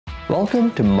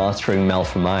Welcome to Mastering MEL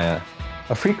for Maya,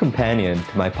 a free companion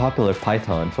to my popular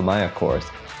Python for Maya course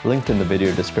linked in the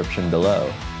video description below.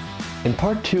 In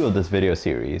part 2 of this video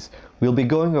series, we'll be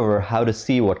going over how to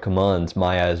see what commands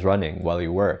Maya is running while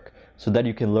you work, so that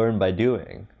you can learn by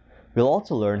doing. We'll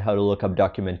also learn how to look up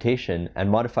documentation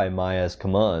and modify Maya's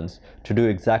commands to do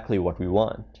exactly what we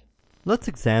want. Let's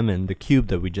examine the cube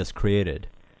that we just created.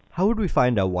 How would we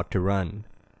find out what to run?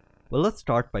 Well, let's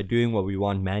start by doing what we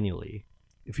want manually.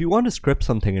 If you want to script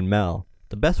something in MEL,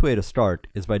 the best way to start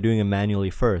is by doing it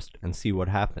manually first and see what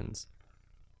happens.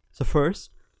 So first,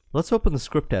 let's open the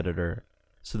script editor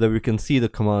so that we can see the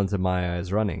commands that Maya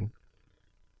is running.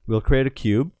 We'll create a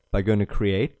cube by going to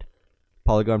Create,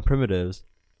 Polygon Primitives,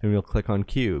 and we'll click on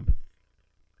Cube.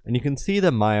 And you can see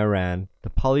that Maya ran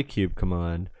the polycube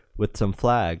command with some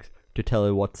flags to tell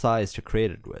it what size to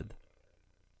create it with.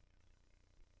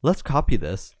 Let's copy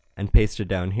this and paste it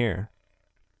down here.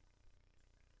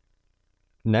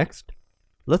 Next,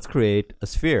 let's create a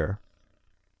sphere.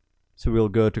 So we'll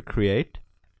go to Create,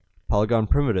 Polygon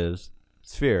Primitives,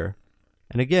 Sphere,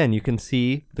 and again you can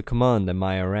see the command that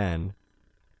Maya ran.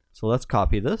 So let's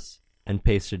copy this and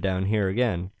paste it down here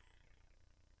again.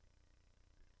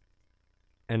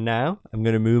 And now I'm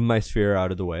going to move my sphere out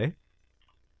of the way.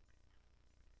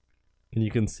 And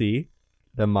you can see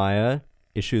that Maya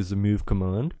issues a move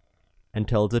command and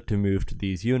tells it to move to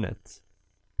these units.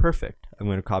 Perfect. I'm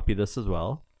going to copy this as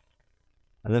well.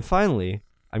 And then finally,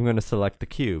 I'm going to select the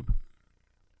cube.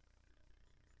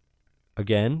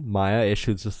 Again, Maya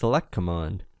issues a select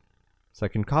command. So I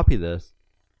can copy this,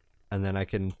 and then I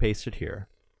can paste it here.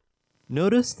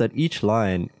 Notice that each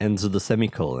line ends with a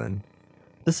semicolon.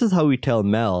 This is how we tell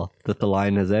MEL that the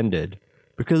line has ended,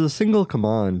 because a single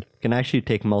command can actually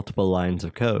take multiple lines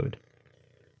of code.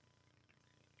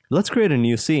 Let's create a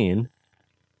new scene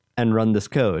and run this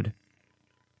code.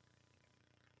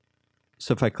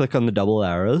 So if I click on the double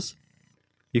arrows,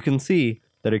 you can see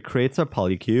that it creates our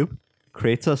polycube,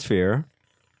 creates our sphere,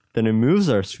 then it moves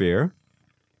our sphere,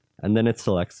 and then it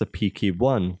selects the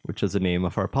pcube1, which is the name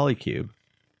of our polycube.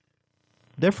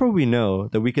 Therefore we know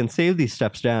that we can save these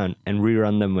steps down and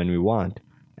rerun them when we want,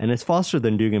 and it's faster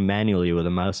than doing it manually with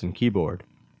a mouse and keyboard.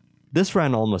 This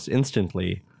ran almost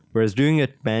instantly, whereas doing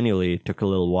it manually took a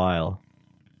little while.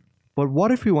 But what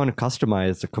if we want to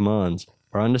customize the commands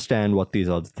or understand what these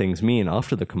other things mean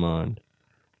after the command?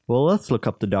 Well, let's look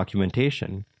up the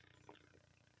documentation.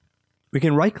 We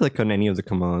can right-click on any of the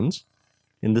commands,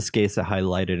 in this case I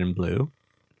highlighted in blue,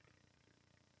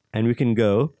 and we can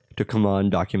go to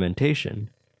Command Documentation.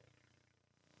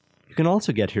 You can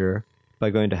also get here by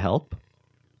going to Help,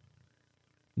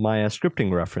 Maya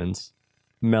Scripting Reference,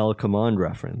 MEL Command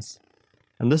Reference,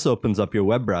 and this opens up your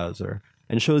web browser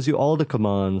and shows you all the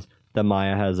commands that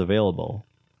Maya has available.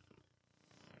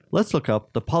 Let's look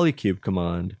up the polycube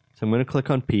command. So I'm going to click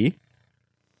on P,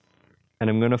 and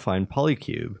I'm going to find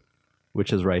polycube,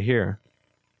 which is right here.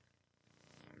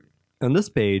 On this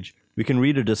page, we can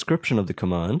read a description of the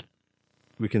command.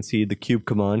 We can see the cube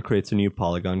command creates a new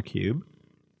polygon cube.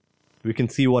 We can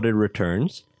see what it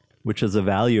returns, which is a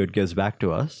value it gives back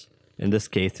to us. In this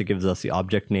case, it gives us the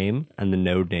object name and the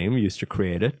node name used to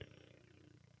create it.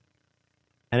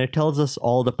 And it tells us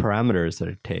all the parameters that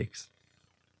it takes.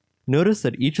 Notice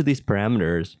that each of these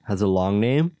parameters has a long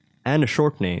name and a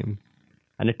short name,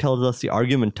 and it tells us the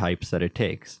argument types that it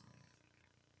takes.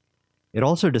 It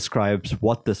also describes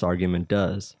what this argument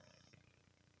does.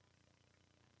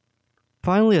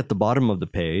 Finally, at the bottom of the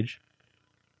page,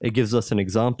 it gives us an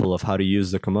example of how to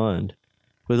use the command,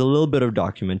 with a little bit of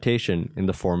documentation in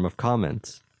the form of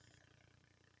comments.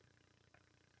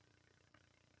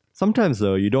 Sometimes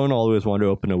though, you don't always want to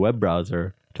open a web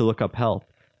browser to look up help,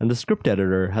 and the script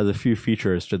editor has a few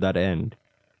features to that end.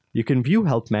 You can view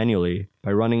help manually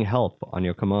by running help on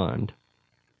your command.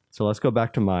 So let's go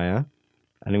back to Maya,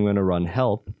 and I'm going to run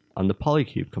help on the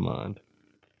polycube command.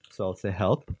 So I'll say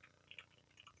help,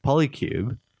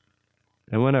 polycube,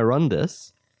 and when I run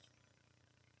this,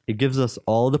 it gives us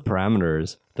all the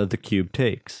parameters that the cube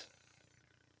takes.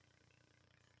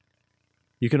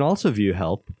 You can also view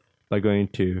help by going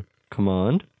to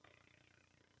Command,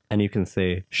 and you can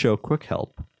say Show Quick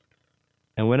Help.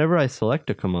 And whenever I select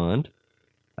a command,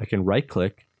 I can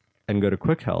right-click and go to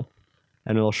Quick Help,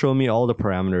 and it'll show me all the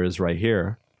parameters right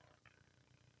here.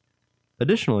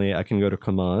 Additionally, I can go to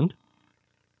Command,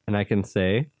 and I can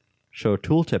say Show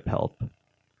Tooltip Help,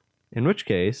 in which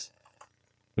case,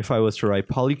 if I was to write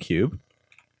polycube,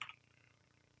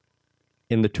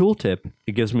 in the tooltip,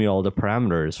 it gives me all the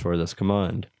parameters for this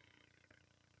command.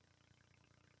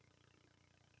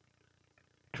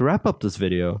 To wrap up this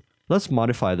video, let's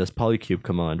modify this polycube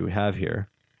command we have here.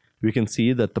 we can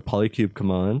see that the polycube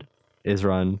command is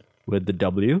run with the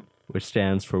W, which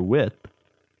stands for width,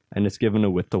 and it's given a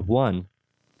width of 1.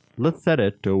 Let's set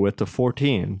it to a width of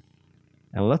 14,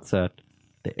 and let's set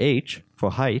the H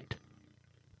for height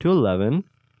to 11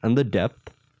 and the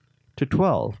depth to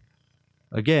 12.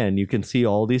 Again, you can see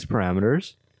all these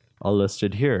parameters are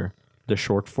listed here. The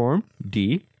short form,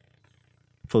 D,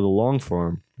 for the long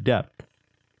form, depth.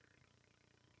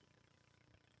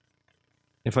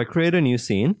 If I create a new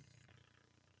scene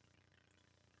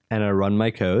and I run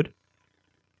my code,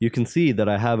 you can see that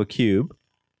I have a cube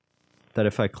that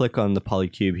if I click on the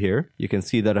polycube here, you can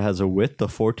see that it has a width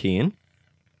of 14,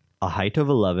 a height of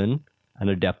 11, and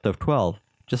a depth of 12,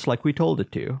 just like we told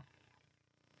it to.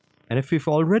 And if we've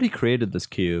already created this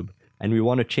cube and we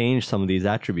want to change some of these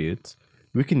attributes,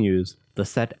 we can use the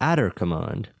setAttr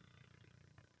command.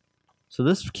 So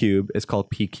this cube is called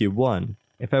pcube1.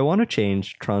 If I want to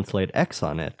change translate x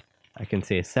on it, I can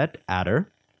say setAttr,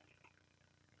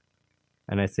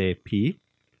 and I say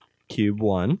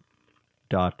pcube1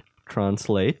 dot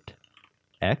translate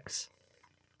x,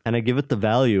 and I give it the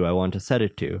value I want to set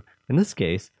it to. In this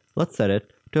case, let's set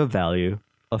it to a value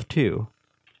of 2.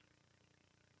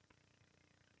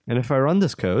 And if I run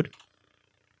this code,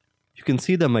 you can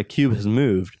see that my cube has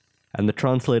moved and the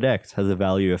translate x has a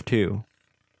value of 2.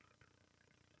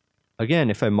 Again,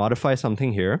 if I modify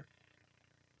something here,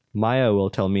 Maya will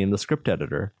tell me in the script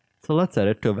editor. So let's set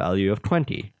it to a value of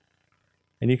 20.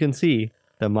 And you can see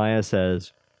that Maya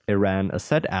says it ran a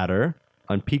setAttr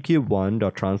on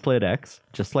pcube1.translatex,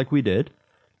 just like we did,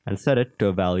 and set it to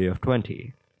a value of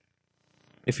 20.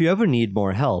 If you ever need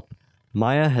more help,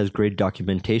 Maya has great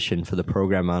documentation for the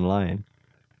program online.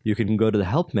 You can go to the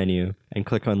Help menu and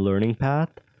click on Learning Path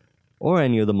or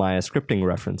any of the Maya scripting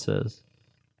references.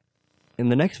 In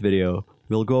the next video,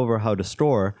 we'll go over how to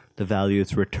store the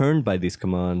values returned by these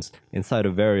commands inside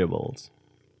of variables.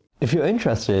 If you're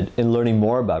interested in learning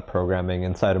more about programming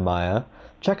inside of Maya,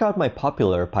 check out my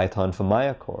popular Python for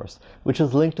Maya course, which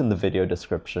is linked in the video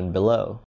description below.